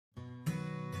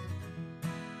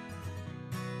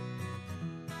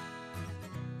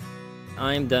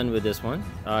I'm done with this one.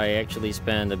 I actually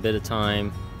spent a bit of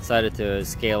time, decided to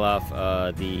scale off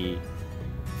the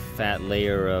fat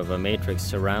layer of a matrix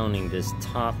surrounding this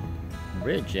top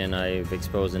ridge, and I've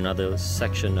exposed another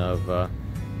section of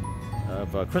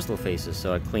crystal faces.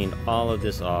 So I cleaned all of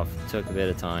this off, took a bit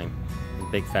of time,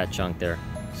 a big fat chunk there.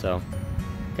 So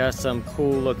got some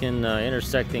cool looking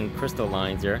intersecting crystal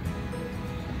lines there,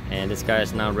 and this guy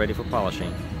is now ready for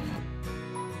polishing.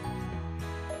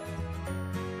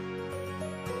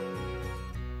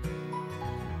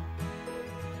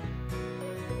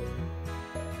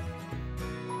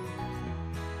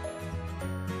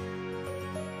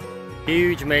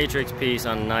 Huge matrix piece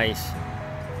on nice.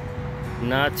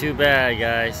 Not too bad,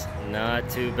 guys. Not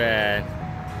too bad.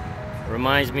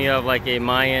 Reminds me of like a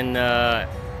Mayan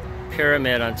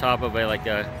pyramid on top of like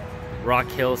a rock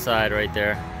hillside right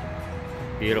there.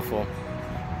 Beautiful.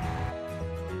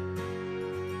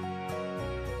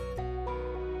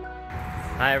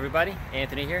 Hi everybody,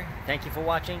 Anthony here. Thank you for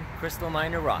watching Crystal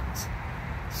Miner Rocks.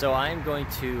 So I'm going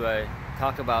to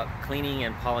talk about cleaning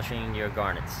and polishing your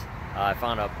garnets. I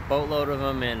found a boatload of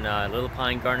them in Little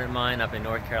Pine Garnet Mine up in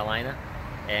North Carolina,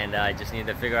 and I just need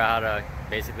to figure out how to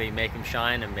basically make them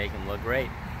shine and make them look great.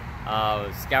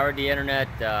 Scoured the internet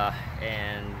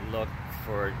and looked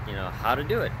for how to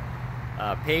do it.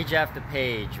 Page after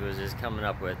page was just coming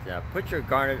up with put your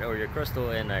garnet or your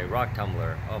crystal in a rock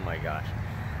tumbler. Oh my gosh.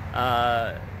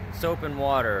 Soap and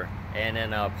water, and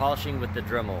then polishing with the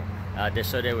Dremel.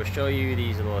 So they would show you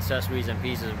these little accessories and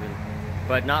pieces,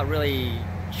 but not really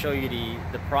show you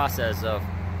the process of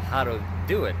how to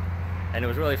do it, and it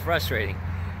was really frustrating.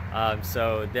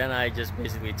 So then I just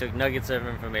basically took nuggets of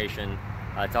information,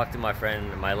 talked to my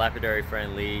friend, my lapidary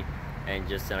friend Lee, and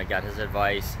just got his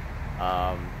advice,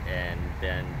 and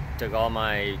then took all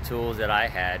my tools that I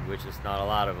had, which is not a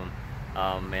lot of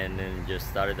them, and then just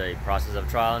started the process of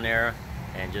trial and error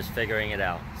and just figuring it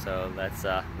out. So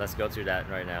let's go through that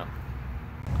right now.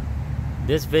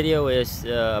 This video is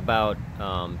about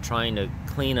trying to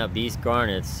clean up these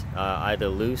garnets, either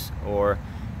loose or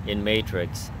in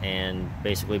matrix, and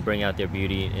basically bring out their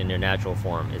beauty in their natural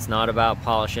form. It's not about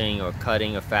polishing or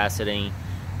cutting or faceting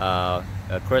a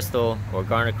crystal or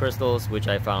garnet crystals, which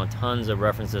I found tons of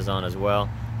references on as well,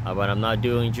 but I'm not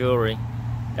doing jewelry.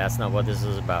 That's not what this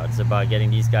is about. It's about getting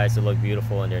these guys to look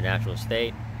beautiful in their natural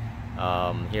state.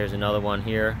 Here's another one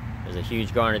here. There's a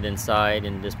huge garnet inside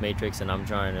in this matrix, and I'm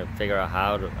trying to figure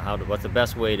out what's the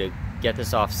best way to get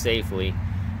this off safely,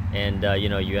 and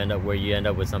you end up where you end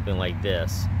up with something like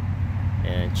this.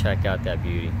 And check out that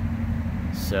beauty.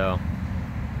 So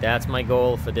that's my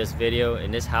goal for this video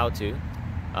in this how-to,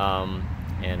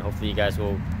 and hopefully you guys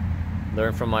will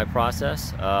learn from my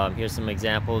process. Here's some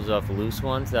examples of loose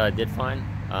ones that I did find.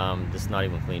 This is not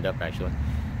even cleaned up actually.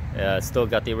 Still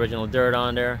got the original dirt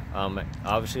on there.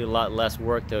 Obviously a lot less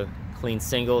work to clean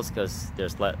singles because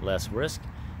there's less risk,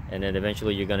 and then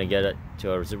eventually you're going to get it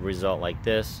to a result like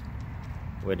this,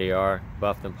 where they are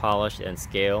buffed and polished and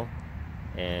scale,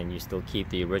 and you still keep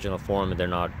the original form and they're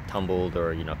not tumbled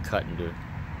or cut into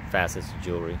facets of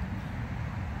jewelry.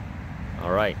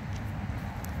 Alright,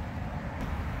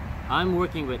 I'm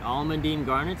working with Almandine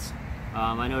garnets.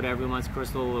 I know that everyone's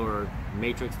crystal or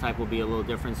matrix type will be a little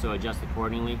different, so adjust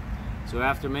accordingly. So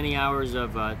after many hours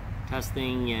of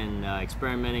testing and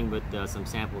experimenting with some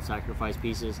sample sacrifice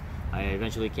pieces, I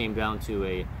eventually came down to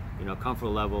a comfort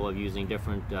level of using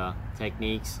different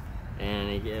techniques,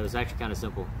 and it was actually kind of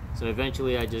simple. So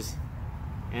eventually I just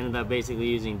ended up basically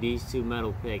using these two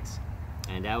metal picks,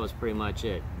 and that was pretty much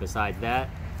it. Besides that,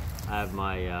 I have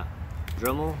my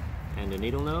Dremel and the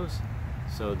needle nose.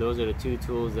 So those are the two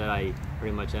tools that I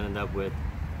pretty much ended up with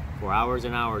for hours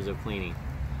and hours of cleaning.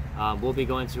 We'll be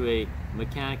going through a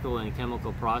mechanical and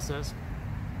chemical process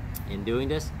in doing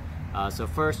this. So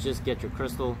first, just get your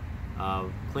crystal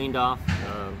cleaned off,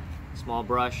 small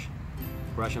brush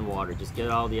and water. Just get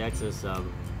all the excess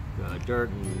dirt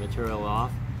and material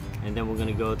off, and then we're going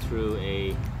to go through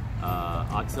a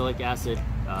oxalic acid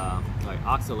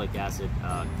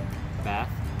bath.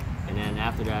 And then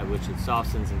after that, which it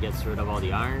softens and gets rid of all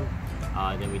the iron,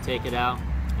 then we take it out,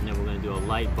 and then we're going to do a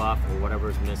light buff or whatever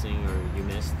is missing or you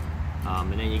missed.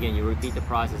 And then again, you repeat the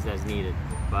process as needed.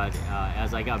 But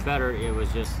as I got better, it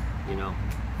was just,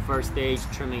 first stage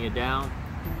trimming it down,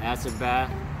 acid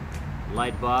bath,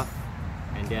 light buff,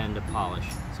 and then the polish.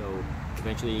 So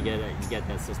eventually you get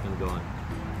that system going.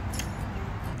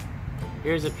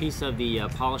 Here's a piece of the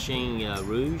polishing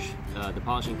rouge, the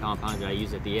polishing compound that I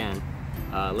use at the end.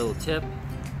 Little tip,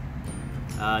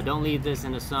 don't leave this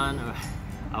in the sun.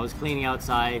 I was cleaning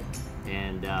outside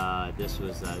and this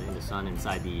was in the sun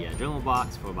inside the Dremel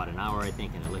box for about an hour, I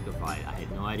think, and it liquefied. I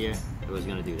had no idea it was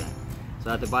going to do that. So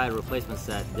I had to buy a replacement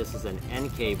set. This is an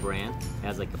NK brand. It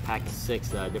has like a pack of 6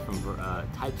 different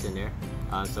types in there.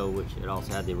 Which it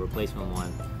also had the replacement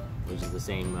one, which is the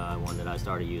same one that I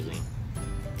started using.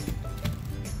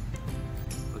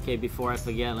 Okay, before I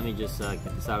forget, let me just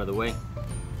get this out of the way.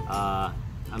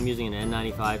 I'm using an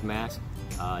N95 mask.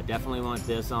 Definitely want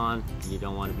this on. You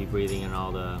don't want to be breathing in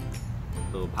all the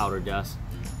little powder dust.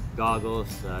 Goggles,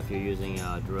 if you're using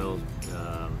drills,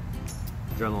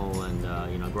 Dremel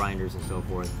and grinders and so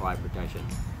forth for eye protection.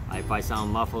 If I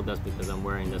sound muffled, that's because I'm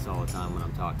wearing this all the time when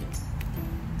I'm talking.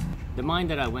 The mine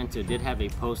that I went to did have a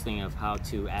posting of how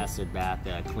to acid bath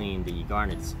clean the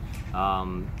garnets.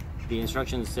 The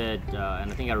instructions said, and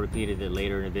I think I repeated it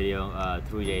later in the video,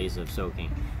 3 days of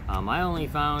soaking. I only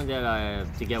found that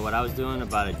to get what I was doing,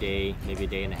 about a day, maybe a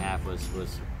day and a half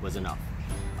was enough.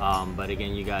 But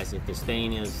again, you guys, if the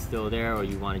stain is still there or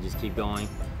you want to just keep going,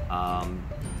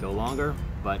 go longer.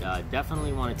 But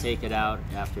definitely want to take it out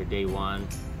after day 1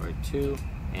 or 2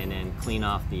 and then clean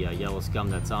off the yellow scum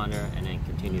that's on there and then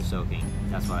continue soaking.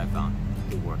 That's what I found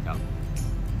to work out.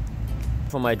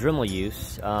 For my Dremel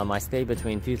use, I stay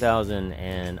between 2,000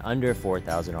 and under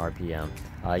 4,000 RPM,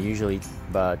 usually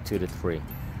about 2 to 3.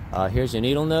 Here's your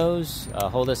needle nose.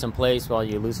 Hold this in place while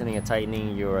you're loosening and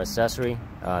tightening your accessory.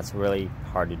 It's really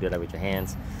hard to do that with your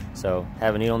hands, so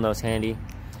have a needle nose handy.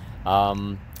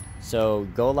 So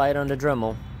go light on the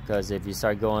Dremel, because if you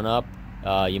start going up,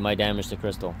 you might damage the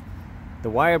crystal. The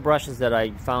wire brushes that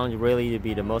I found really to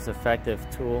be the most effective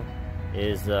tool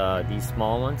is these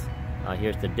small ones.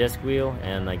 Here's the disc wheel,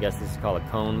 and I guess this is called a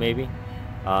cone maybe.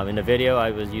 In the video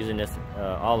I was using this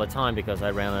all the time because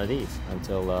I ran out of these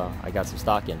until I got some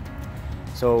stock in.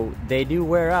 So they do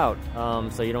wear out,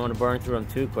 so you don't want to burn through them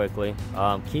too quickly.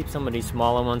 Keep some of these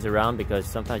smaller ones around because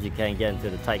sometimes you can't get into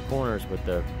the tight corners with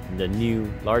the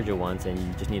new larger ones, and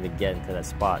you just need to get into that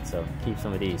spot, so keep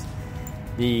some of these.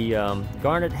 The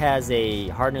garnet has a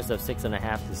hardness of 6.5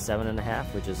 to 7.5,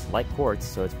 which is like quartz,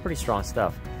 so it's pretty strong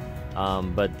stuff.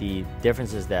 But the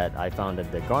difference is that I found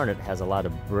that the garnet has a lot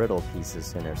of brittle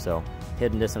pieces in there, so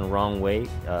hitting this in the wrong way,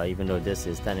 even though this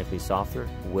is technically softer,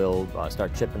 will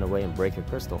start chipping away and break your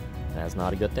crystal. That's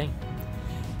not a good thing.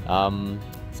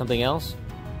 Something else,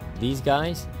 these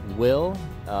guys will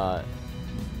kind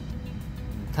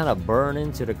of burn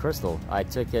into the crystal. I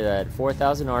took it at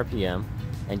 4,000 RPM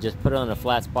and just put it on a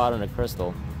flat spot on the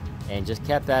crystal and just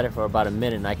kept at it for about a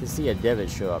minute, and I could see a divot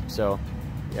show up. So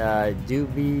do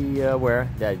be aware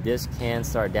that this can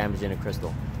start damaging the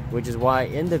crystal, which is why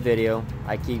in the video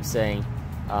I keep saying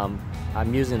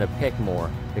I'm using a pick more,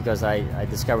 because I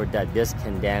discovered that this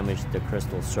can damage the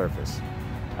crystal surface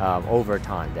over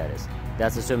time. That is,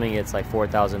 that's assuming it's like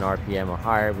 4,000 RPM or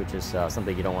higher, which is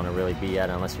something you don't want to really be at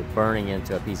unless you're burning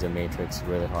into a piece of matrix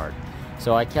really hard.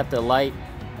 So I kept it light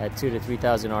at 2,000 to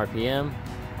 3,000 RPM.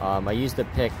 I used the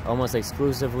pick almost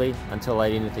exclusively until I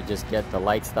needed to just get the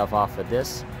light stuff off of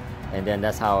this, and then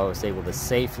that's how I was able to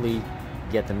safely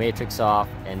get the matrix off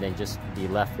and then just be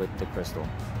left with the crystal.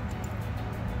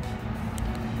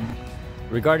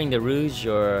 Regarding the rouge,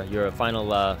 your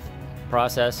final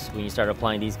process when you start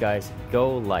applying these guys,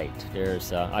 go light.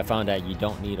 There's I found that you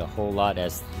don't need a whole lot,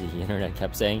 as the internet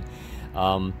kept saying.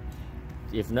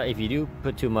 If you do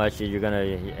put too much, you're gonna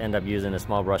end up using a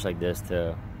small brush like this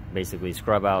to basically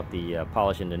scrub out the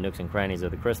polish in the nooks and crannies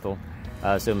of the crystal,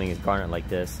 assuming it's garnet like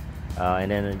this,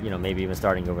 and then maybe even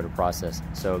starting over the process.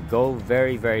 So go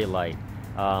very, very light.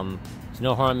 There's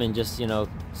no harm in just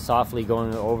softly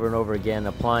going over and over again,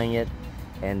 applying it,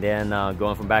 and then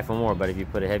going back for more. But if you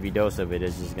put a heavy dose of it,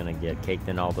 it's just going to get caked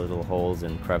in all the little holes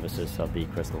and crevices of the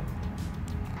crystal.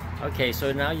 Okay,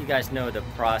 so now you guys know the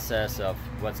process of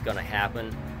what's going to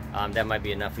happen. That might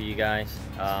be enough for you guys.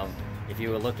 If you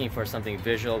were looking for something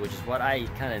visual, which is what I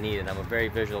kind of needed, I'm a very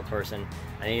visual person.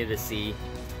 I needed to see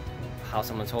how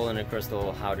someone's holding a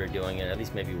crystal, how they're doing it, at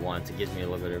least maybe once. It gives me a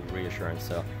little bit of reassurance.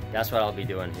 So that's what I'll be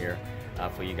doing here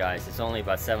for you guys. It's only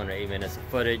about 7 or 8 minutes of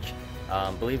footage.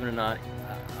 Believe it or not,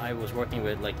 I was working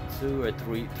with like 2 or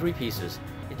 3 pieces.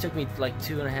 It took me like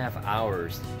 2.5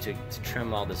 hours to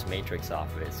trim all this matrix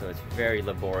off of it. So it's very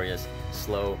laborious,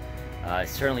 slow.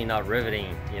 It's certainly not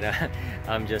riveting,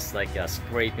 I'm just like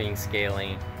scraping,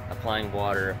 scaling, applying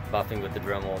water, buffing with the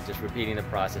Dremel, just repeating the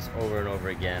process over and over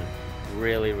again,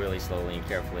 really, really slowly and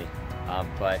carefully.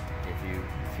 But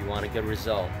if you want a good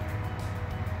result,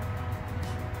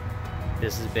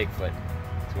 this is Bigfoot.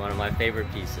 It's one of my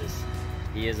favorite pieces.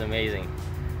 He is amazing.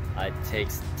 It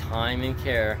takes time and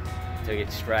care to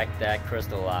extract that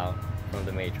crystal out from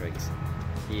the matrix.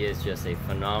 He is just a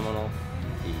phenomenal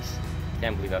piece.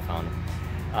 Can't believe I found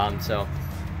them. So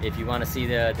if you want to see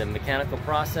the mechanical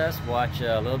process, watch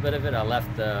a little bit of it. I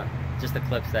left just the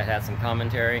clips that had some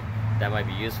commentary that might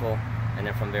be useful, and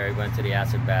then from there I went to the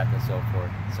acid bath and so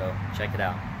forth. So check it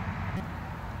out.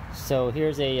 So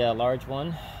here's a large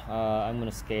one. I'm going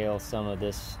to scale some of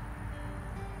this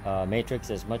matrix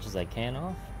as much as I can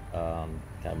off.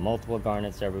 Got multiple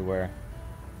garnets everywhere.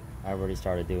 I already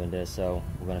started doing this, so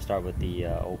we're going to start with the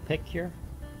old pick here,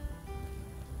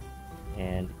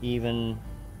 and even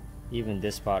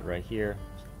this spot right here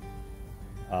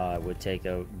would take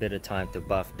a bit of time to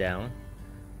buff down.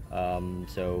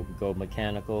 So go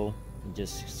mechanical,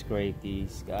 just scrape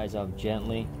these guys off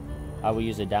gently. I will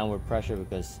use a downward pressure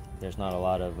because there's not a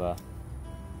lot of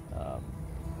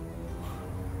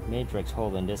matrix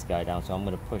holding this guy down, so I'm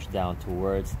going to push down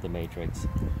towards the matrix.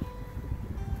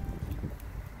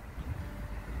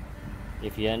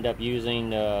 If you end up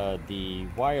using the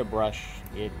wire brush,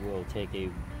 it will take a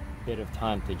bit of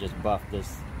time to just buff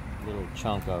this little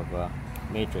chunk of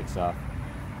matrix off.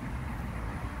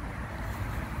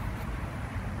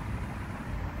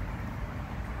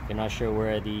 If you're not sure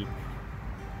where the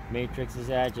matrix is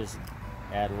at, just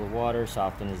add a little water,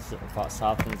 softens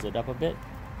it up a bit.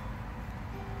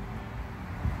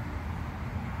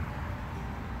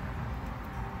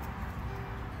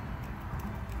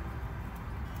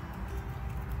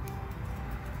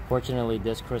 Fortunately,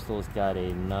 this crystal has got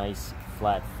a nice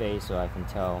flat face, so I can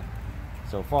tell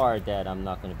so far that I'm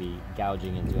not going to be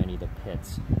gouging into any of the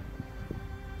pits.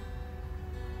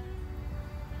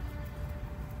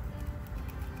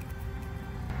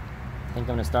 I think I'm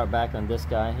going to start back on this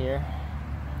guy here.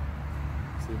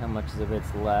 See how much of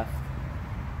it's left.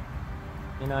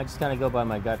 You know, I just kind of go by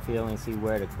my gut feeling, see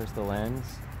where the crystal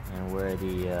ends and where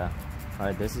the...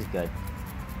 Alright, this is good.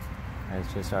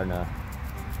 It's just starting to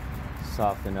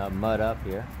soften up, mud up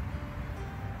here.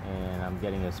 And I'm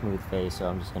getting a smooth face, so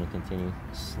I'm just going to continue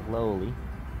slowly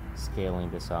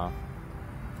scaling this off.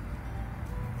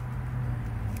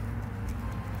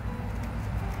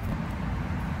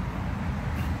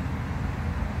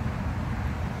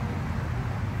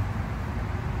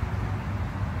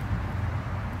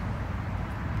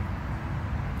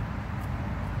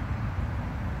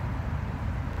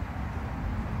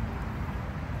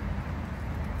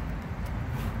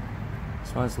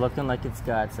 This one's looking like it's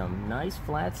got some nice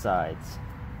flat sides.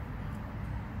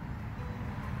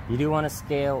 You do want to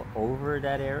scale over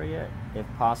that area if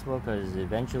possible, because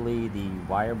eventually the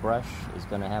wire brush is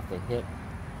going to have to hit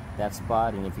that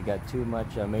spot, and if you got too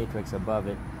much matrix above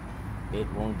it,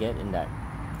 it won't get in that.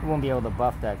 You won't be able to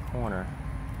buff that corner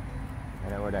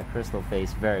or that crystal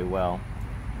face very well.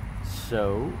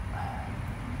 So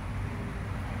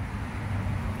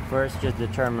first, just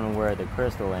determine where the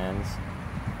crystal ends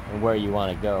and where you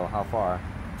want to go, how far,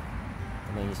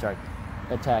 and then you start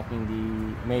attacking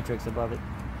the matrix above it.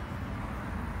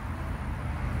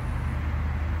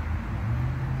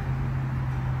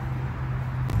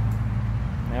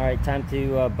 Alright, time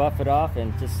to buff it off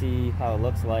and just see how it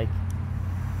looks like.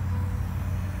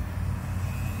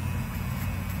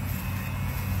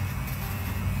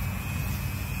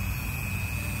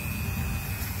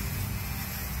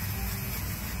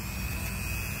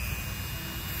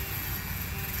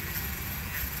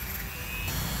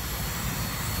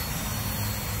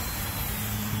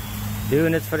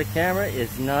 Doing this for the camera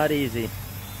is not easy.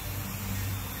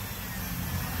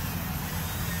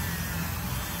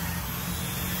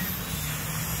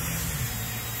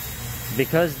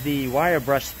 Because the wire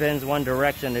brush spins one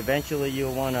direction, eventually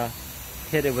you'll want to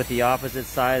hit it with the opposite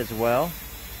side as well,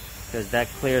 because that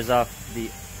clears off the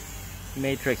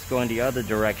matrix going the other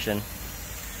direction.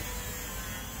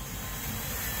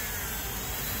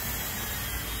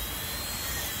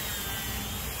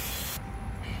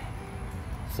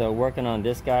 So working on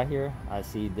this guy here, I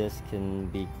see this can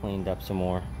be cleaned up some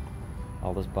more.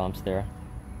 All those bumps there,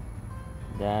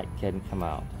 that can come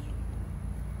out.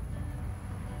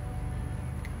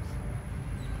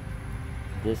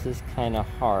 This is kind of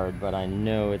hard, but I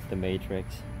know it's the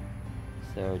matrix.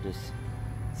 So just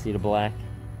see the black.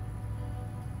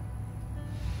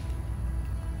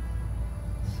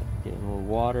 So get a little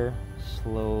water,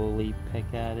 slowly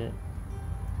pick at it.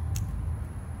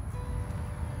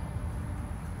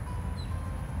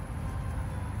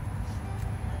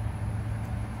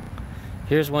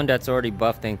 Here's one that's already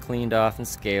buffed and cleaned off and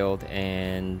scaled,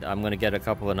 and I'm going to get a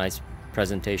couple of nice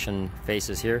presentation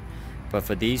faces here. But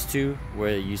for these two,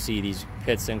 where you see these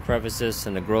pits and crevices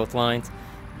and the growth lines,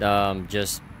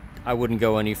 I wouldn't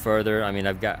go any further. I mean,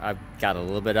 I've got a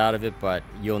little bit out of it, but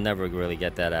you'll never really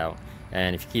get that out.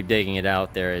 And if you keep digging it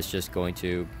out there, it's just going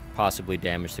to possibly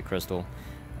damage the crystal.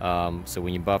 So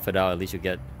when you buff it out, at least you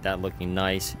get that looking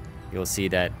nice. You'll see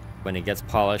that when it gets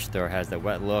polished or has that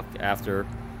wet look after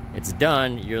it's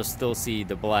done, you'll still see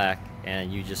the black,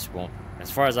 and you just won't,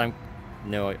 as far as I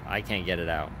can't get it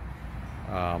out.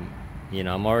 You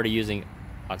know, I'm already using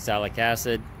oxalic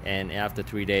acid, and after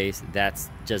 3 days, that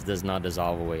just does not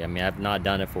dissolve away. I mean, I've not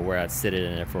done it for where I'd sit it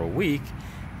in it for a week,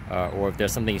 or if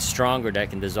there's something stronger that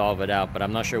can dissolve it out, but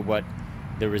I'm not sure what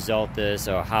the result is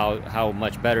or how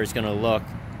much better it's going to look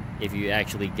if you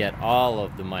actually get all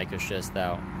of the mica schist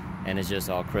out and it's just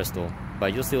all crystal.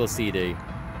 But you'll still see the,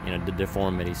 you know, the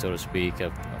deformity, so to speak,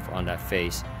 on that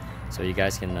face. So you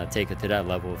guys can take it to that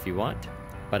level if you want,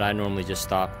 but I normally just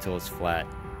stop till it's flat,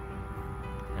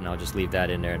 and I'll just leave that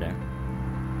in there.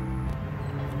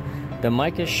 The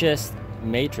mica schist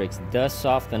matrix does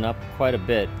soften up quite a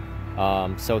bit,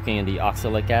 soaking in the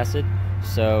oxalic acid,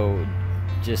 so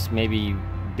just maybe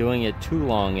doing it too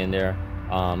long in there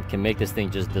can make this thing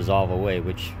just dissolve away,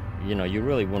 which, you know, you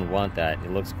really wouldn't want that.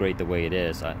 It looks great the way it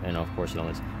is, and of course you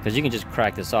don't, because you can just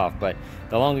crack this off, but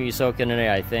the longer you soak it in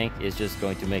there, I think it's just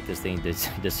going to make this thing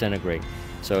disintegrate.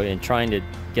 So in trying to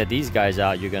get these guys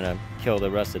out, you're gonna kill the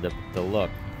rest of the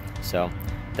look. So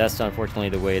that's unfortunately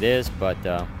the way it is, but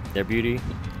their beauty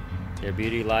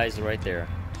lies right there.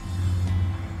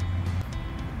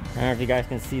 I don't know if you guys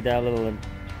can see that little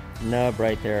nub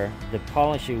right there. The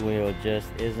polishing wheel just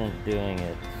isn't doing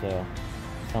it, so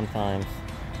sometimes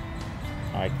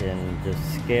I can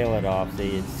just scale it off.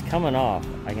 See, it's coming off.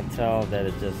 I can tell that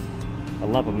it's just a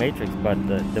lump of matrix, but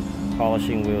the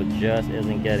polishing wheel just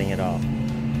isn't getting it off.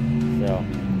 So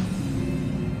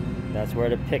that's where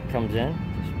the pick comes in.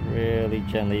 Just really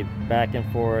gently back and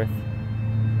forth,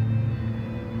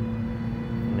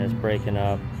 and it's breaking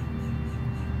up.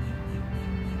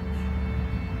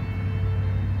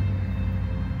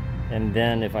 And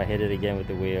then if I hit it again with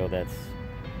the wheel, that's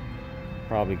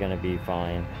probably gonna be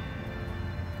fine.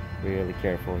 Really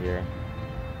careful here.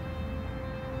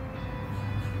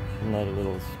 Another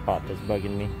little spot that's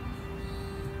bugging me,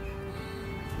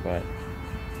 but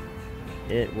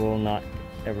it will not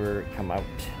ever come out.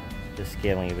 Just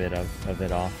scaling a bit of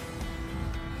it off.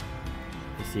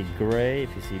 If you see gray,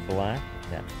 if you see black,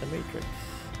 that's the matrix.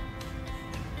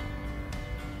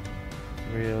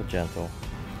 Real gentle.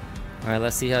 Alright,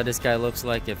 let's see how this guy looks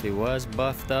like if he was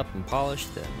buffed up and polished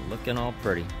and looking all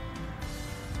pretty.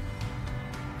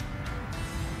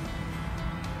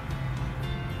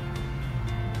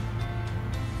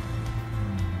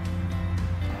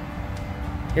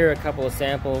 Here are a couple of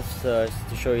samples to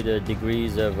show you the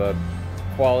degrees of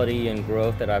quality and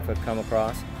growth that I've come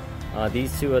across.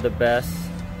 These two are the best.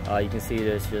 You can see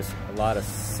there's just a lot of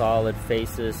solid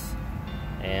faces,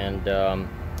 and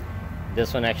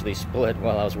this one actually split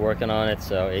while I was working on it,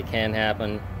 so it can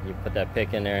happen. You put that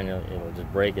pick in there and it'll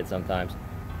just break it sometimes.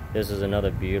 This is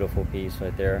another beautiful piece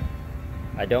right there.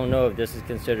 I don't know if this is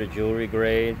considered jewelry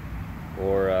grade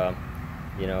or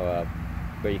you know,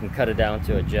 where you can cut it down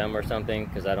to a gem or something,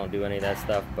 because I don't do any of that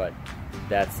stuff, but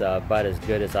that's about as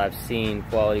good as I've seen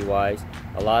quality wise.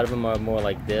 A lot of them are more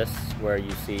like this, where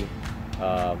you see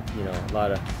you know, a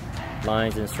lot of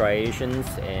lines and striations,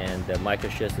 and the mica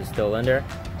schist is still in there.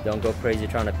 Don't go crazy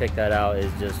trying to pick that out.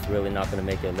 It's just really not going to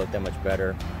make it look that much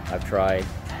better. I've tried,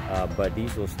 but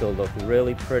these will still look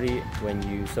really pretty when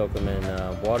you soak them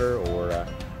in water or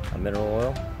a mineral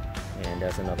oil. And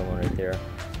that's another one right there.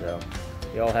 So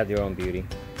they all have their own beauty.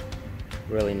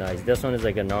 Really nice. This one is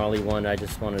like a gnarly one. I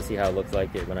just wanted to see how it looks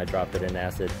like it when I dropped it in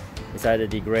acid. It's either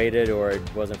degraded or it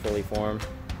wasn't fully formed,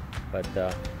 but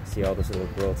see all those little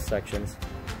growth sections.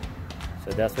 So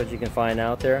that's what you can find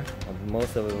out there.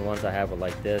 Most of the ones I have are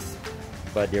like this,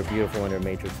 but they're beautiful and they're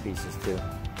matrix pieces too.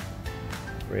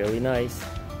 Really nice.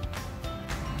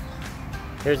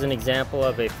 Here's an example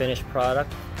of a finished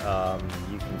product.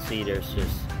 You can see there's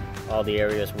just all the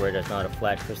areas where there's not a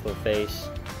flat crystal face.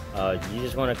 You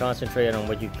just want to concentrate on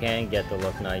what you can get to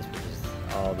look nice, which is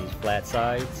all these flat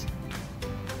sides,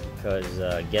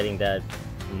 because getting that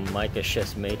mica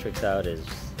schist matrix out is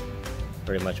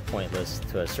pretty much pointless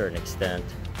to a certain extent.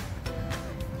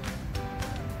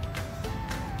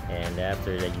 And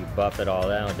after that you buff it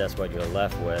all out, that's what you're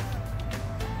left with.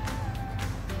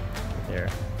 There.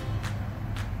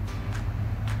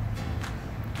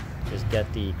 Just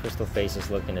get the crystal faces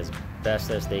looking as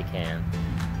best as they can.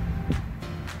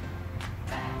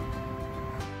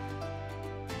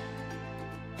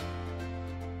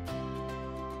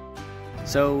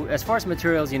 So as far as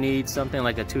materials, you need something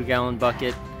like a 2-gallon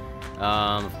bucket.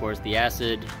 Of course, the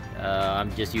acid,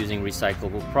 I'm just using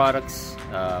recyclable products.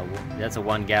 That's a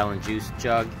 1-gallon juice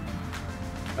jug.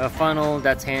 A funnel,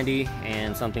 that's handy,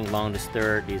 and something long to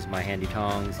stir. These are my handy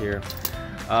tongs here.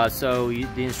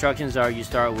 The instructions are you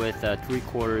start with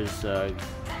 3/4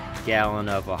 gallon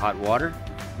of hot water,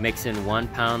 mix in 1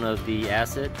 pound of the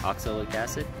acid, oxalic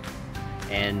acid,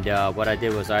 and what I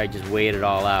did was I just weighed it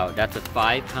all out. That's a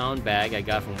 5-pound bag I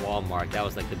got from Walmart. That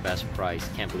was like the best price.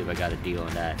 Can't believe I got a deal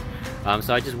on that.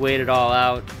 So I just weighed it all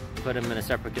out, put them in a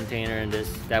separate container, and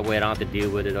that way I don't have to deal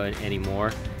with it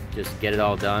anymore. Just get it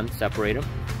all done, separate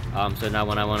them. So now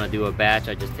when I want to do a batch,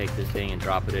 I just take this thing and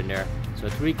drop it in there. So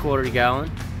 3/4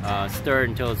 gallon, stir it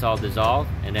until it's all dissolved,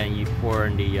 and then you pour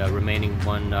in the remaining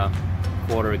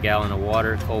 1/4 gallon of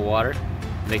water, cold water,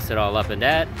 mix it all up in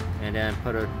that, and then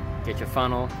get your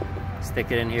funnel, stick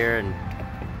it in here, and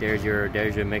there's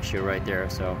your mixture right there.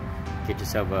 So get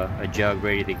yourself a jug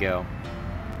ready to go.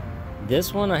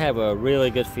 This one I have a really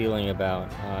good feeling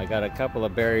about. I got a couple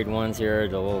of buried ones here,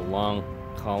 the little long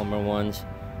columnar ones.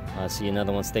 I see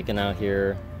another one sticking out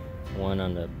here, one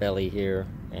on the belly here,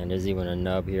 and there's even a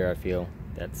nub here. I feel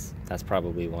that's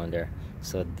probably one there.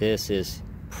 So this is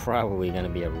probably going to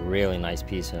be a really nice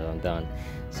piece when I'm done.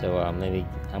 So maybe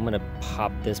I'm going to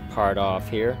pop this part off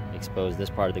here, expose this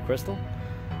part of the crystal,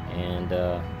 and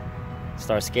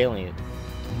start scaling it.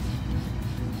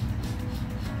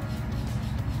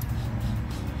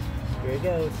 Here it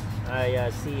goes. I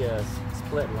see a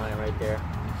split line right there.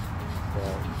 So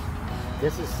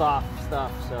this is soft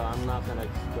stuff, so I'm not going to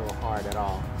go hard at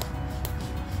all.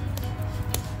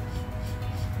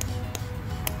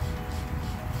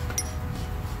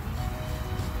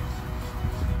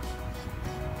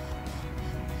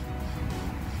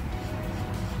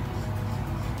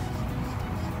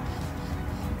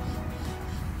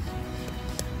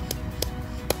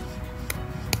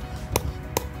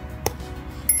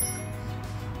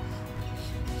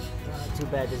 Too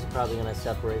bad this is probably going to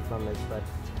separate from it, but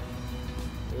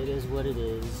it is what it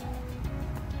is.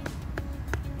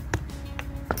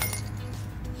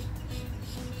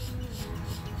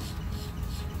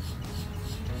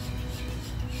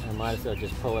 I might as well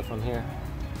just pull it from here.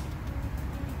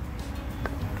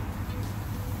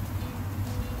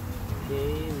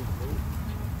 Okay,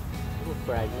 little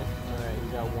fragment. Alright,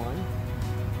 you got one.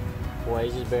 Boy,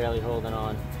 he's just barely holding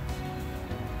on.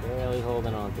 Barely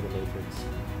holding on to the matrix.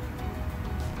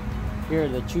 Here are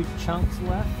the 2 chunks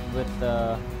left with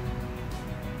the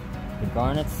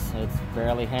garnets. It's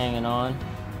barely hanging on.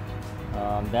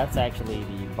 That's actually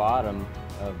the bottom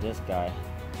of this guy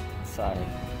side,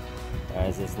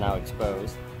 as it's now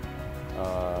exposed.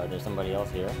 There's somebody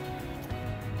else here.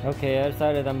 Okay, I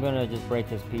decided I'm gonna just break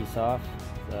this piece off.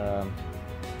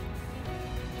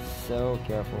 So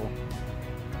careful.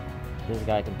 This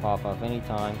guy can pop off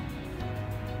anytime.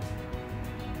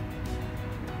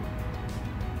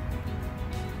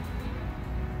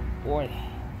 Boy.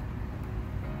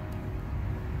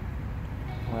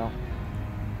 Well,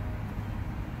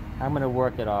 I'm going to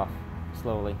work it off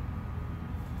slowly.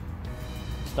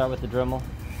 Start with the Dremel.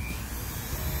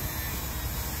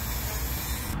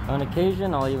 On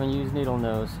occasion, I'll even use needle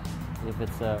nose if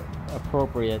it's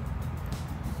appropriate.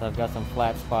 So I've got some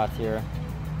flat spots here.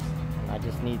 I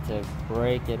just need to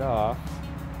break it off,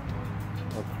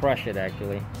 or crush it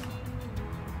actually.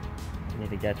 I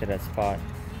need to get to that spot.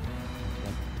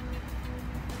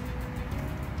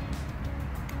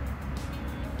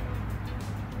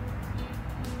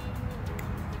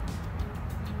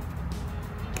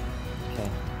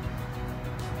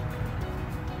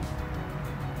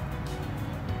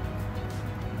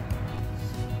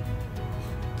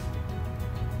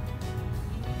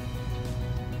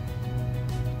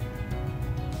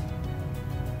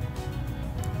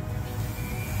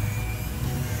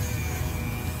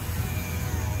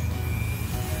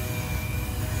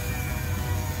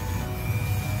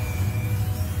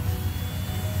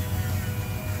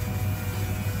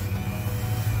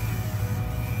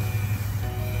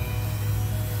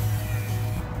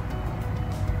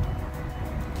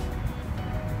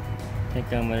 I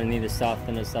think I'm going to need to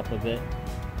soften this up a bit.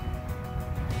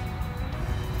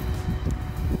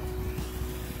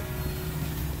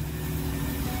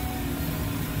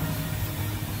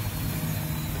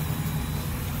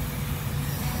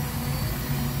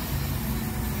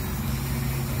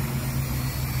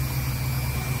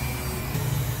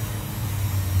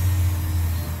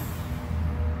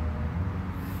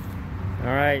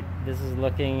 Alright, this is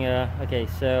looking, okay,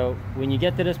 so when you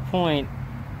get to this point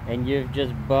and you've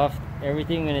just buffed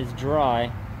everything when it's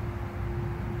dry,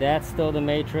 that's still the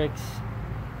matrix.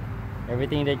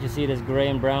 Everything that you see that's gray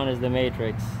and brown is the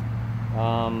matrix.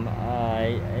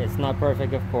 It's not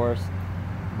perfect, of course,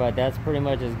 but that's pretty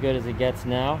much as good as it gets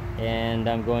now. And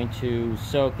I'm going to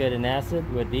soak it in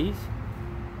acid with these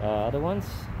other ones.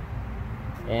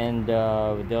 and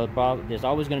there's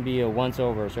always going to be a once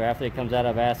over. So after it comes out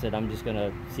of acid, I'm just going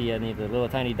to see any of the little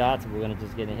tiny dots. We're going to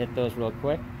just hit those real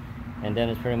quick, and then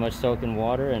it's pretty much soaked in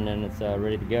water, and then it's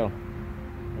ready to go.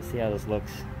 Let's see how this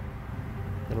looks.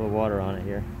 Got a little water on it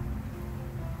here.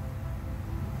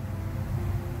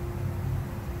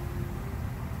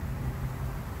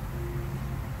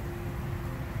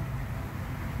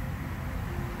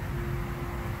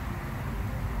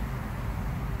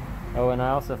 Oh, and I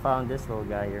also found this little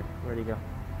guy here. Where'd he go?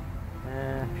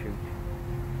 Shoot.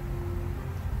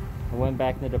 I went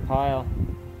back into the pile,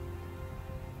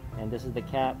 and this is the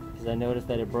cap because I noticed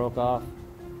that it broke off.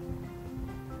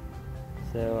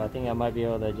 So I think I might be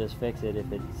able to just fix it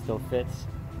if it still fits.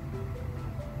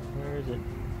 Where is it?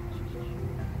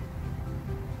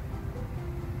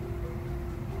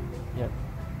 Yep.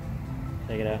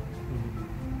 Check it out.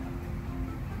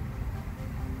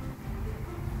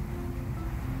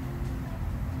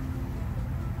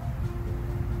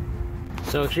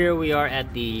 So here we are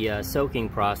at the soaking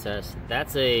process.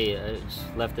 That's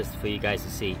just left this for you guys to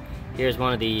see. Here's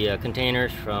one of the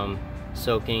containers from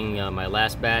soaking my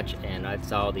last batch, and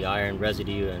that's all the iron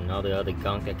residue and all the other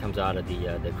gunk that comes out of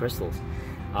the crystals.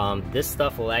 This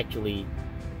stuff will actually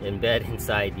embed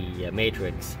inside the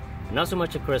matrix. Not so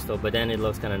much a crystal, but then it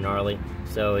looks kind of gnarly,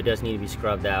 so it does need to be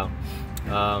scrubbed out.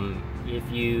 If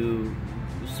you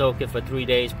soak it for 3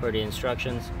 days per the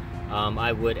instructions,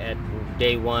 I would at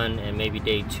day 1 and maybe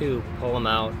day 2 pull them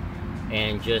out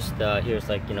and just here's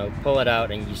like, you know, pull it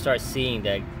out, and you start seeing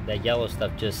that yellow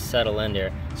stuff just settle in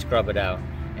there. Scrub it out,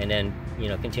 and then, you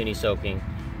know, continue soaking.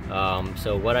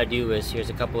 So what I do is, here's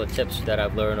a couple of tips that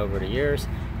I've learned over the years.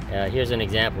 Here's an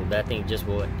example. That thing just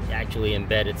will actually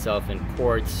embed itself in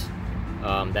quartz.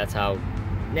 That's how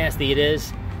nasty it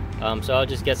is. So I'll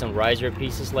just get some riser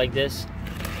pieces like this.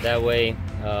 That way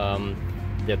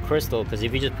the crystal, because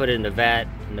if you just put it in the vat,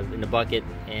 in the bucket,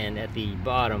 and at the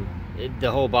bottom, the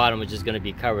whole bottom is just going to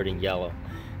be covered in yellow.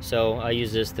 So I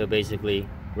use this to basically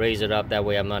raise it up. That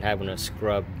way I'm not having to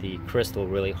scrub the crystal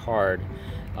really hard.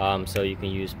 So you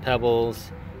can use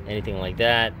pebbles, anything like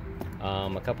that.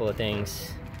 A couple of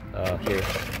things here.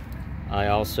 I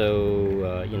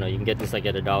also, you know, you can get this like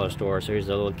at a dollar store. So here's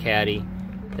a little caddy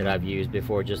that I've used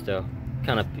before, just to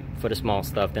kind of for the small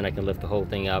stuff. Then I can lift the whole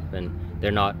thing up, and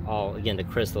they're not all, again, the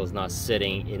crystal is not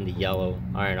sitting in the yellow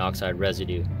iron oxide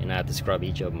residue, and I have to scrub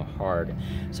each of them hard.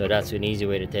 So that's an easy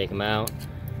way to take them out.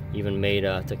 Even made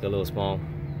took a little small,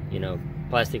 you know,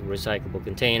 plastic recyclable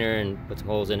container and put some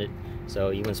holes in it.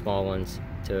 So even small ones,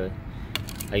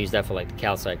 I use that for like the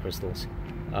calcite crystals.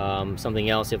 Something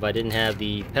else, if I didn't have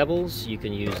the pebbles, you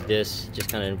can use this, just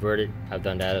kind of invert it. I've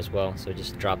done that as well. So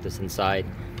just drop this inside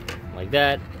like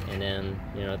that, and then,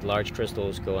 you know, the large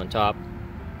crystals go on top,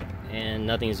 and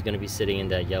nothing is going to be sitting in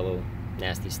that yellow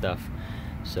nasty stuff.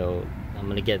 So I'm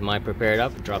going to get mine prepared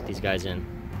up and drop these guys in.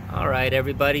 Alright,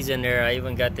 everybody's in there. I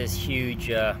even got this huge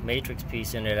matrix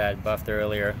piece in there that I buffed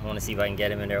earlier. I want to see if I can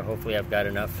get him in there. Hopefully I've got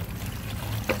enough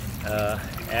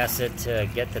acid to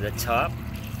get to the top.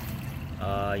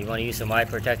 You want to use some eye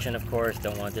protection, of course.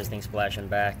 Don't want this thing splashing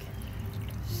back.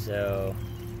 So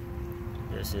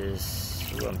this is,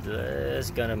 I'm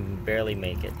just gonna barely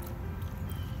make it.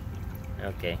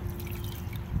 Okay.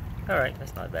 Alright,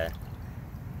 that's not bad.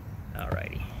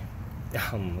 Alrighty.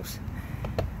 Almost.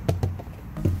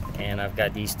 And I've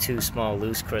got these 2 small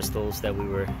loose crystals that we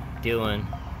were doing.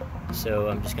 So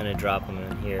I'm just gonna drop them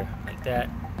in here like that.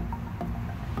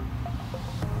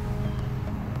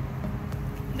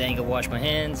 Then you can wash my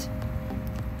hands,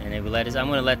 and I'm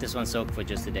gonna let this one soak for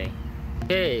just a day.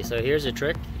 Okay, so here's a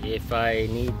trick. If I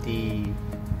need the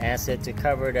acid to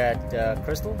cover that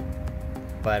crystal,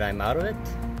 but I'm out of it,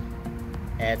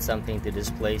 add something to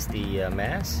displace the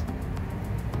mass.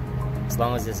 As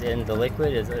long as it's in the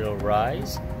liquid, it'll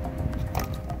rise.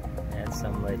 Add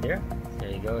some right there. There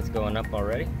you go, it's going up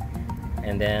already.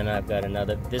 And then I've got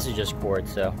another, this is just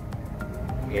quartz, so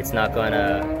it's not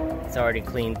gonna, it's already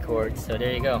clean quartz, so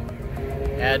there you go.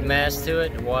 Add mass to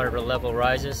it, water level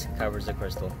rises, covers the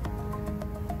crystal.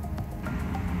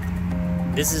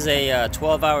 This is a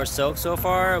 12-hour soak so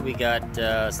far. We got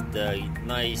the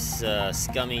nice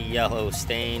scummy yellow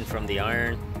stain from the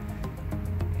iron,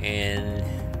 and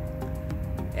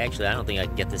actually I don't think I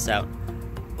can get this out.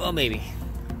 Well, maybe.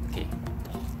 Okay,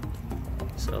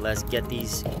 so let's get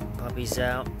these puppies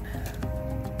out.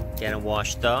 Get them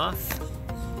washed off.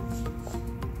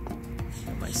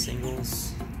 Got my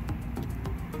singles.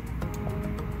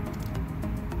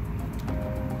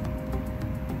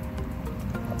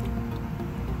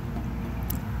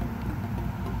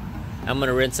 I'm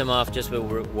gonna rinse them off just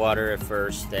with water at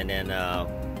first, and then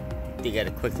get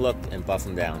a quick look and buff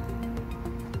them down.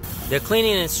 The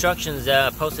cleaning instructions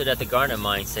posted at the garnet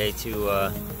mine say to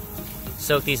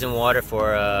soak these in water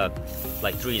for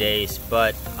like 3 days,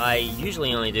 but I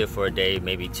usually only do it for a day,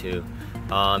 maybe 2.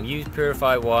 Use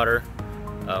purified water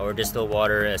or distilled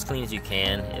water as clean as you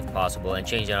can if possible, and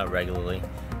change it out regularly.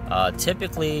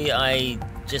 Typically I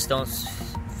just don't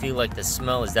feel like the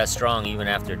smell is that strong even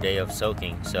after a day of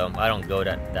soaking, so I don't go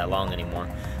that long anymore.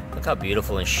 Look how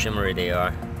beautiful and shimmery they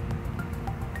are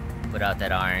without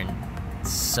that iron. It's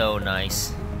so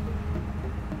nice.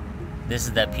 This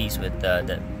is that piece with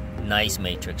the nice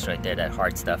matrix right there, that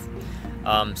hard stuff.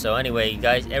 So anyway, you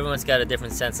guys, everyone's got a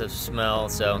different sense of smell,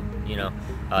 so you know,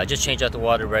 just change out the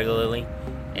water regularly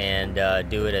and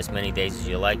do it as many days as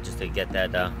you like, just to get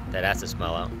that acid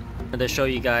smell out. I'm going to show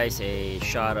you guys a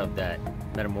shot of that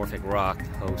metamorphic rock,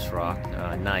 host rock.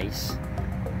 Nice.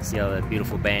 See all that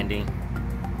beautiful banding,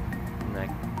 and that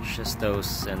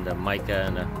schistose and the mica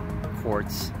and the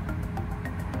quartz.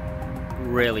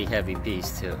 Really heavy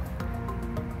piece too.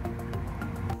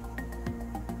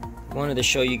 Wanted to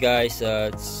show you guys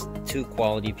it's 2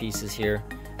 quality pieces here.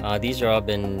 These are all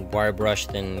been wire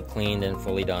brushed and cleaned and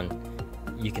fully done.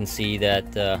 You can see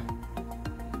that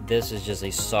this is just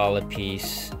a solid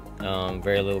piece.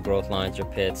 Very little growth lines or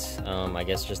pits. I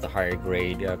guess just the higher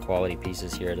grade quality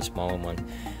pieces here, the smaller ones.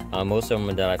 Most of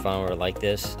them that I found were like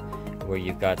this, where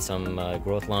you've got some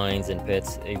growth lines and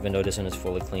pits, even though this one is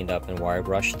fully cleaned up and wire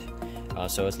brushed.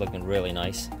 So it's looking really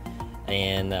nice.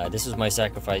 And this is my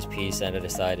sacrifice piece, and I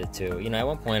decided to, you know, at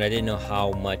one point I didn't know how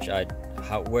much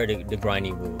where the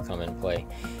grinding wheel would come into play.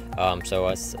 So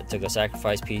I took a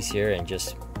sacrifice piece here and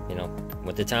just, you know,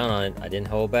 went to town on it. I didn't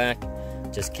hold back,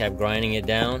 just kept grinding it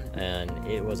down, and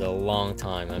it was a long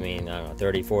time. I mean, I don't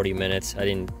know, 30-40 minutes. I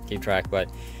didn't keep track,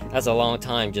 but that's a long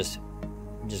time just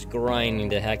grinding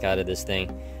the heck out of this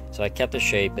thing. So I kept the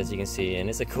shape, as you can see, and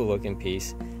it's a cool looking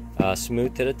piece.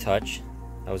 Smooth to the touch.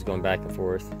 I was going back and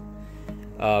forth.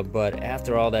 But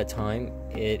after all that time,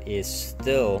 it is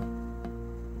still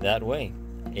that way.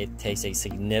 It takes a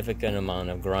significant amount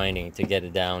of grinding to get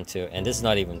it down to, and this is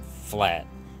not even flat,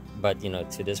 but you know,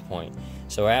 to this point.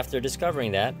 So after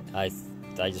discovering that, I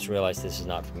just realized this is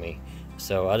not for me.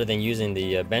 So other than using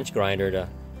the bench grinder to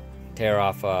tear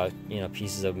off you know,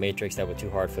 pieces of matrix that were too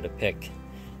hard for the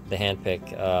hand pick,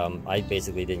 I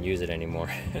basically didn't use it anymore.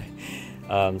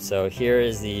 So here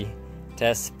is the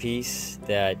test piece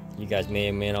that you guys may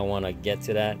or may not want to get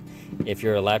to that. If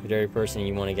you're a lapidary person,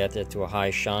 you want to get that to a high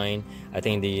shine. I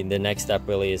think the next step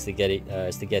really is to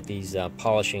get these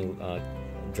polishing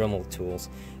Dremel tools.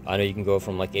 I know you can go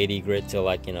from like 80 grit to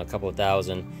like, you know, a couple of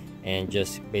thousand, and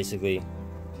just basically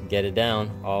get it down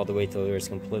all the way till it's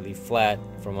completely flat.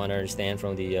 From what I understand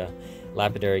from the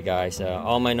lapidary guys,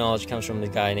 all my knowledge comes from the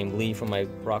guy named Lee from my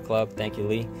rock club. Thank you,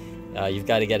 Lee. You've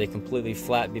got to get it completely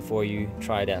flat before you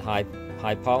try that high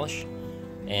polish,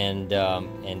 and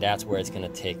that's where it's going to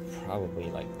take probably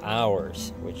like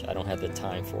hours, which I don't have the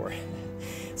time for.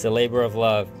 It's a labor of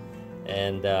love,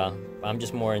 and I'm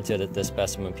just more into the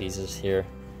specimen pieces here,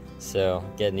 so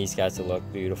getting these guys to look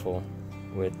beautiful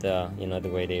with you know, the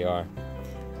way they are.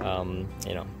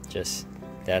 You know, just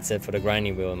that's it for the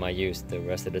grinding wheel in my use. The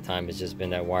rest of the time it's just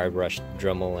been that wire brush,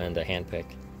 Dremel, and a hand pick.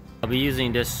 I'll be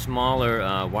using this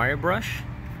smaller wire brush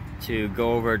to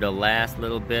go over the last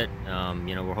little bit.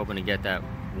 You know, we're hoping to get that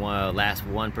last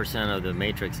 1% of the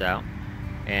matrix out,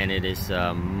 and it is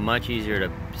much easier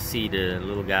to see the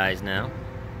little guys now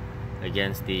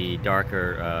against the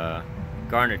darker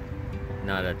garnet,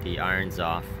 now that the iron's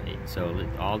off. So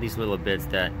all these little bits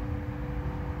that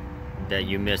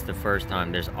you missed the first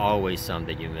time, there's always some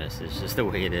that you miss. It's just the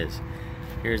way it is.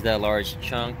 Here's that large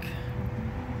chunk,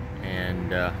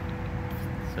 and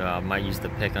so I might use the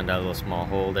pick on that little small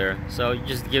hole there. So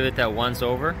just give it that once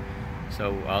over.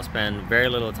 So I'll spend very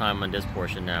little time on this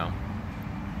portion now.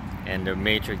 And the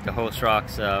matrix, the host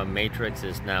rock's matrix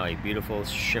is now a beautiful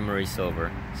shimmery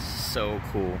silver. So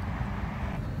cool.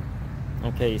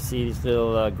 Okay, you see these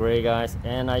little gray guys,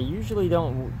 and I usually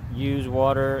don't use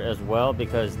water as well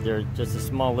because they're just a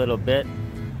small little bit,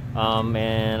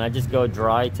 and I just go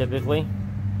dry typically.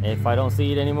 If I don't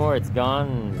see it anymore, it's gone,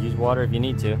 and use water if you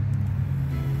need to.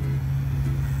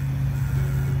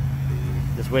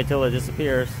 Just wait till it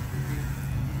disappears.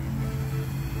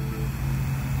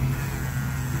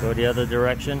 Go the other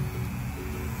direction.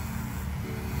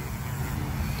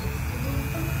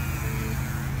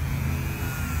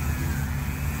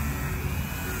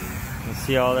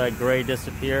 See all that gray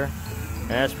disappear, and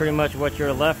that's pretty much what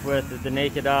you're left with with the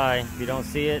naked eye. If you don't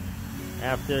see it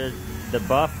after the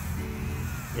buff,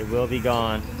 it will be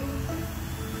gone.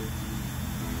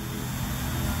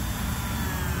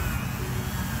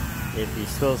 If you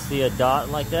still see a dot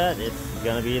like that, it's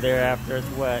gonna be there after it's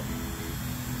wet.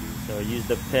 So use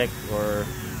the pick or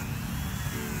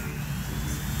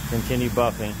continue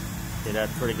buffing. See,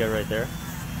 that's pretty good right there.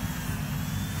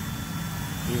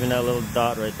 Even that little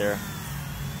dot right there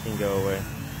can go away.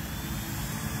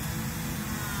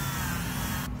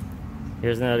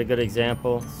 Here's another good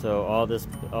example. So all this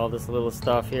little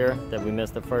stuff here that we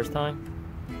missed the first time,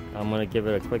 I'm gonna give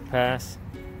it a quick pass,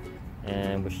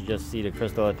 and we should just see the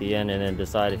crystal at the end and then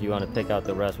decide if you want to pick out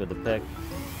the rest with the pick.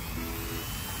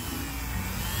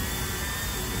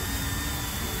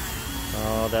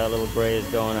 Oh, that little gray is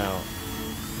going out.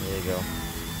 There you go.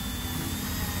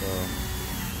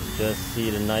 So just see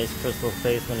the nice crystal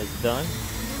face when it's done.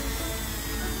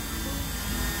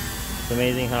 It's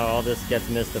amazing how all this gets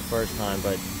missed the first time,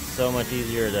 but so much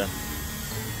easier to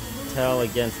tell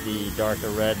against the darker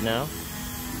red now.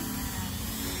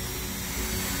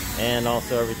 And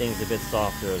also everything's a bit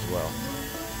softer as well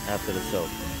after the soak.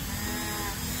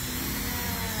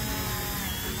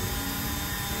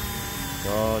 It's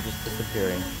all just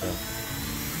disappearing. So.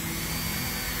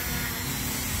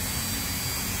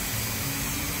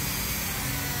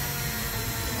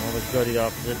 Always go the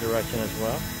opposite direction as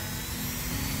well.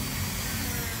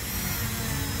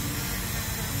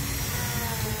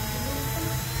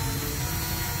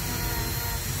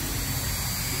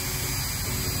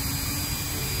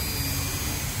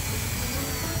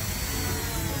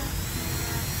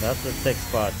 That's a thick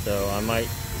spot, so I might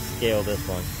scale this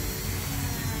one.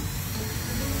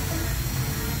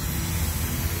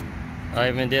 I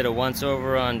even did a once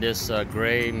over on this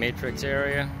gray matrix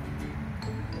area.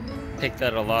 Picked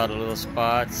out a lot of little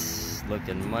spots,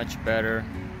 looking much better.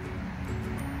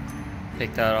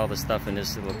 Picked out all the stuff in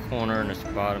this little corner in this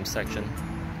bottom section.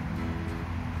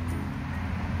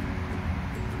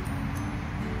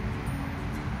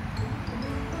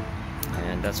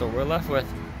 And that's what we're left with.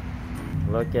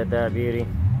 Look at that beauty.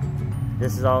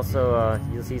 This is also,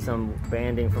 you'll see some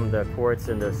banding from the quartz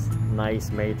in this nice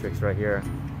matrix right here.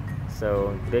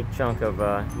 So big chunk of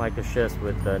microschist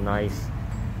with a nice,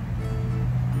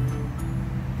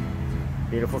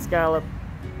 beautiful scallop.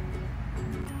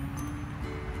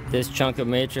 This chunk of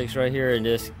matrix right here in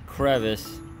this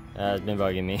crevice has been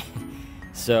bugging me.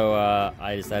 So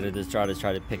I decided to try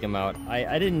to pick them out.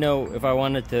 I didn't know if I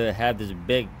wanted to have this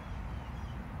big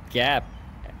gap.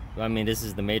 I mean, this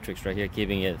is the matrix right here,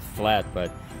 keeping it flat, but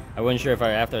I wasn't sure if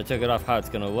after I took it off, how it's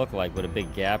gonna look like with a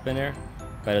big gap in there.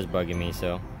 But it's bugging me,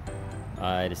 so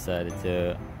I decided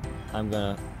I'm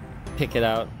gonna pick it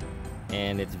out,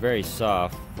 and it's very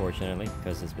soft, fortunately,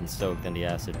 because it's been soaked in the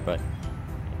acid. But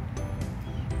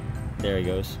there he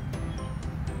goes,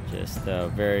 just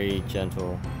very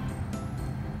gentle.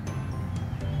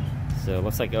 So it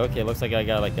looks like, okay, looks like I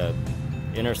got like a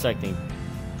intersecting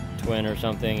twin or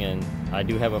something, and I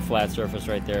do have a flat surface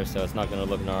right there, so it's not going to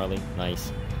look gnarly.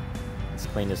 Nice. Let's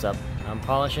clean this up. I'm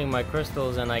polishing my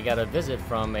crystals, and I got a visit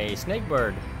from a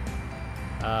snakebird.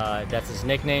 That's his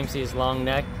nickname. See his long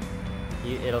neck?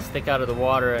 It'll stick out of the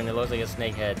water, and it looks like a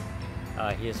snake head.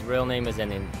 His real name is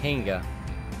an Inhinga,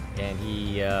 and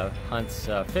he hunts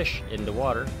fish in the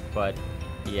water, but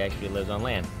he actually lives on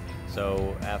land.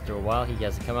 So after a while, he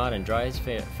has to come out and dry his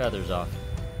feathers off.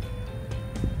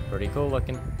 Pretty cool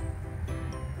looking.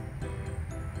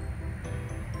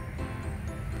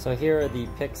 So here are the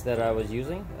picks that I was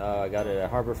using. I got it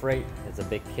at Harbor Freight. It's a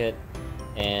big kit,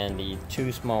 and the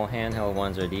two small handheld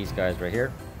ones are these guys right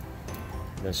here,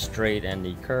 the straight and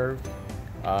the curved.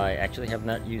 I actually have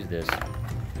not used this.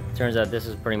 Turns out this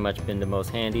has pretty much been the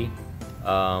most handy.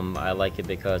 I like it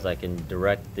because I can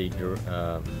direct the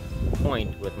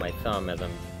point with my thumb as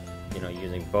I'm,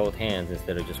 using both hands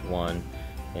instead of just one.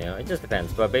 It just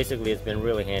depends, but basically it's been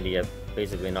really handy. I've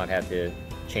basically not had to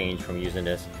change from using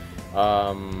this.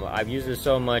 I've used it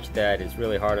so much that it's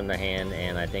really hard on the hand,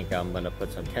 and I think I'm going to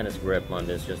put some tennis grip on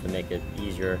this just to make it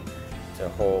easier to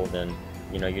hold, and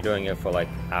you're doing it for like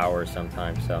hours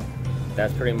sometimes. So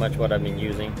that's pretty much what I've been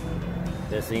using.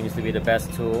 This seems to be the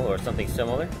best tool, or something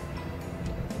similar.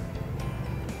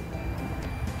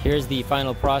 Here's the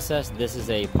final process. This is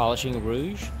a polishing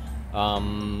rouge,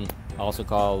 also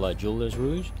called jeweler's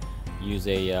rouge. Use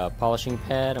a polishing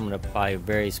pad. I'm going to apply a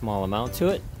very small amount to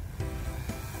it.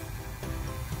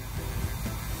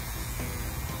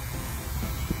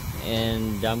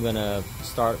 And I'm going to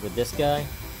start with this guy.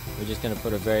 We're just going to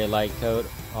put a very light coat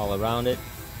all around it,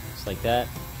 just like that.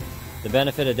 The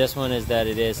benefit of this one is that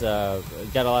it is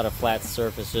got a lot of flat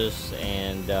surfaces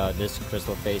and this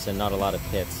crystal face, and not a lot of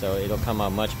pits, so it'll come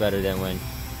out much better than when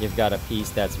you've got a piece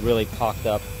that's really pocked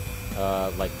up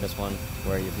like this one,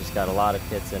 where you've just got a lot of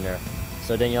pits in there.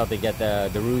 So then you have to get the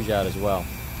rouge out as well.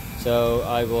 So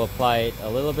I will apply it a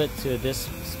little bit to this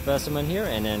specimen here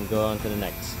and then go on to the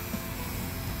next.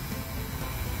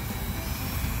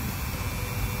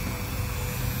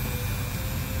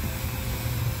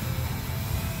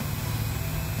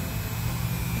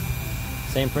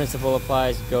 Same principle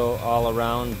applies, go all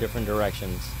around different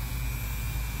directions.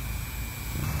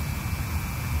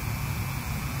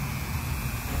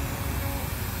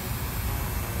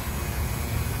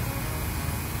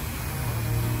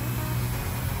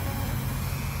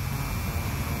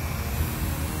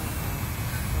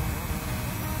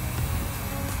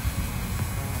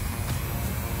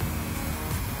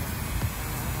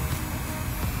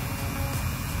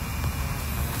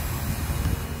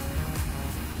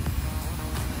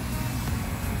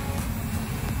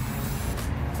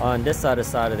 On this side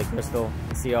of the crystal,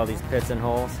 you see all these pits and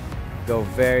holes. Go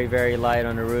very, very light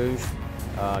on the rouge.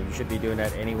 You should be doing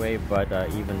that anyway, but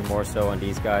even more so on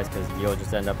these guys because you'll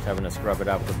just end up having to scrub it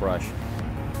out with a brush.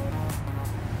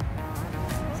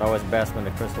 It's always best when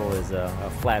the crystal is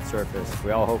a flat surface.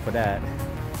 We all hope for that.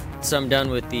 So I'm done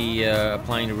with the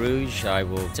applying the rouge. I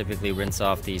will typically rinse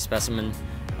off the specimen.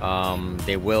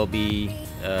 There will be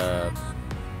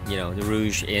you know, the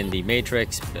rouge in the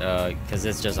matrix because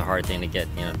it's just a hard thing to get,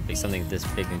 you know, something this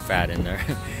big and fat in there.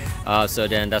 So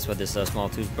then that's what this small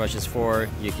toothbrush is for.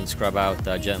 You can scrub out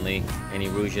gently any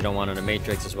rouge you don't want in the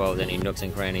matrix, as well as any nooks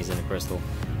and crannies in the crystal.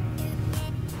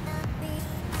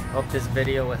 Hope this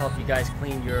video will help you guys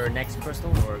clean your next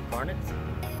crystal or garnet.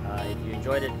 If you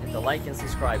enjoyed it, hit the like and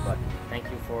subscribe button. Thank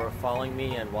you for following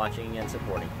me and watching and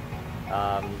supporting.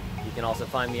 You can also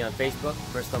find me on Facebook,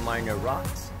 Crystal Miner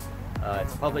Rocks.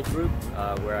 It's a public group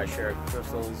where I share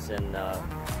crystals and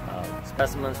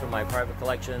specimens from my private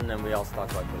collection, and we also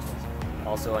talk about crystals.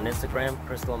 Also on Instagram,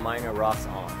 Crystal Miner Rocks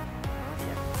on.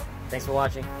 Yeah. Thanks for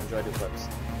watching. Enjoy the clips.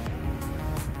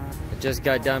 I just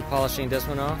got done polishing this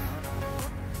one off.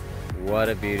 What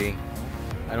a beauty.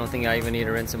 I don't think I even need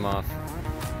to rinse them off.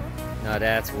 Now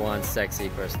that's one sexy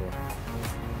crystal.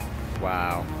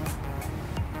 Wow.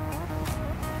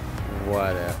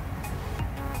 What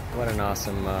an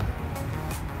awesome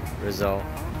result.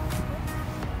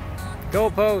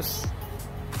 Goalposts!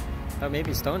 Oh,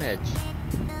 maybe Stonehenge.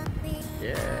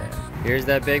 Yeah. Here's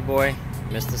that big boy,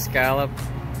 Mr. Scallop.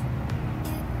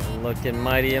 Looking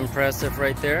mighty impressive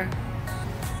right there.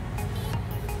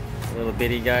 A little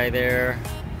bitty guy there.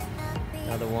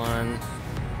 Another one.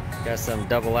 Got some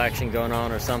double action going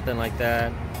on or something like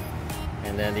that.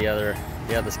 And then the other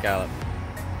scallop.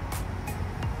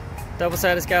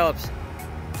 Double-sided scallops.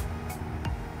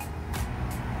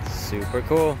 Super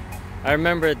cool. I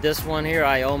remember this one here,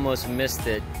 I almost missed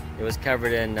it. It was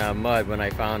covered in mud when I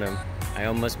found him. I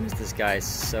almost missed this guy.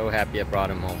 So happy I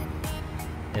brought him home.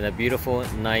 In a beautiful,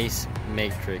 nice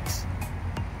matrix.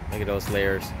 Look at those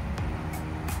layers.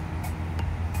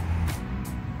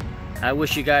 I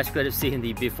wish you guys could have seen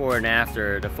the before and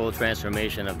after, the full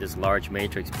transformation of this large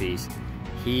matrix piece.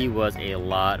 He was a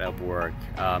lot of work.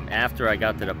 After I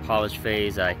got to the polish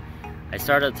phase, I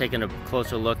started taking a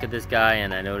closer look at this guy,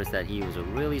 and I noticed that he was a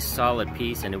really solid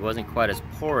piece, and it wasn't quite as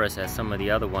porous as some of the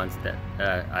other ones that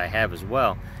I have as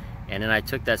well. And then I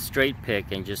took that straight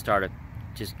pick and just started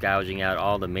gouging out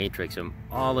all the matrix and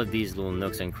all of these little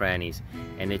nooks and crannies,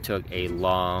 and it took a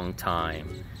long time.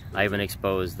 I even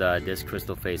exposed this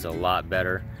crystal face a lot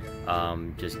better,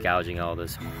 just gouging all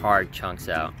those hard chunks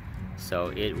out. So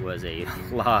it was a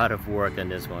lot of work on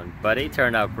this one, but it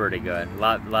turned out pretty good. A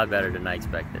lot better than I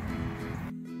expected.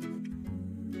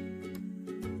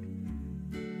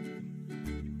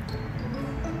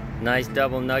 Nice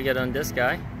double nugget on this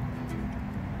guy.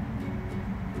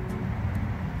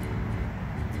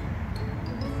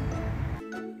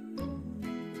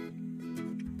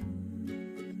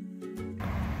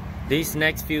 These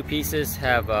next few pieces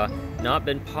have not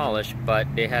been polished, but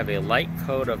they have a light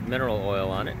coat of mineral oil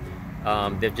on it.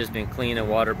 They've just been cleaned and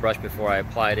water brushed before I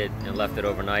applied it and left it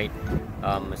overnight.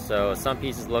 So some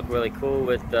pieces look really cool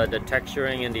with the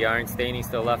texturing and the iron staining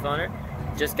still left on it.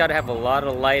 Just got to have a lot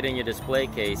of light in your display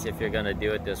case if you're going to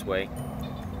do it this way.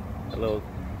 A little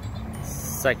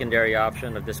secondary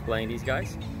option of displaying these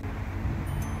guys.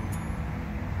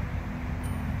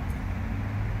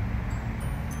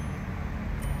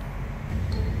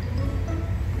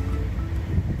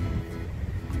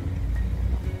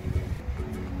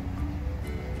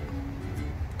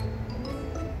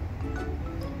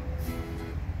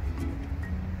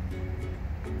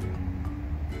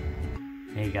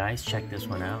 Hey guys, check this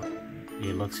one out.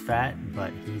 It looks fat,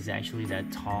 but he's actually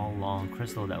that tall, long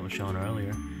crystal that was shown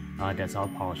earlier. That's all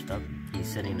polished up. He's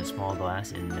sitting in a small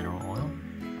glass in mineral oil.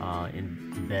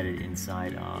 embedded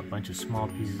inside a bunch of small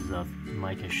pieces of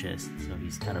mica schist. So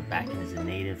he's kind of back in his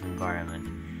native environment.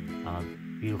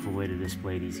 Beautiful way to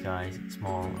display these guys.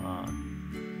 Small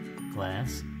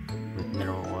glass with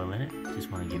mineral oil in it.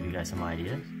 Just want to give you guys some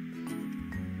ideas.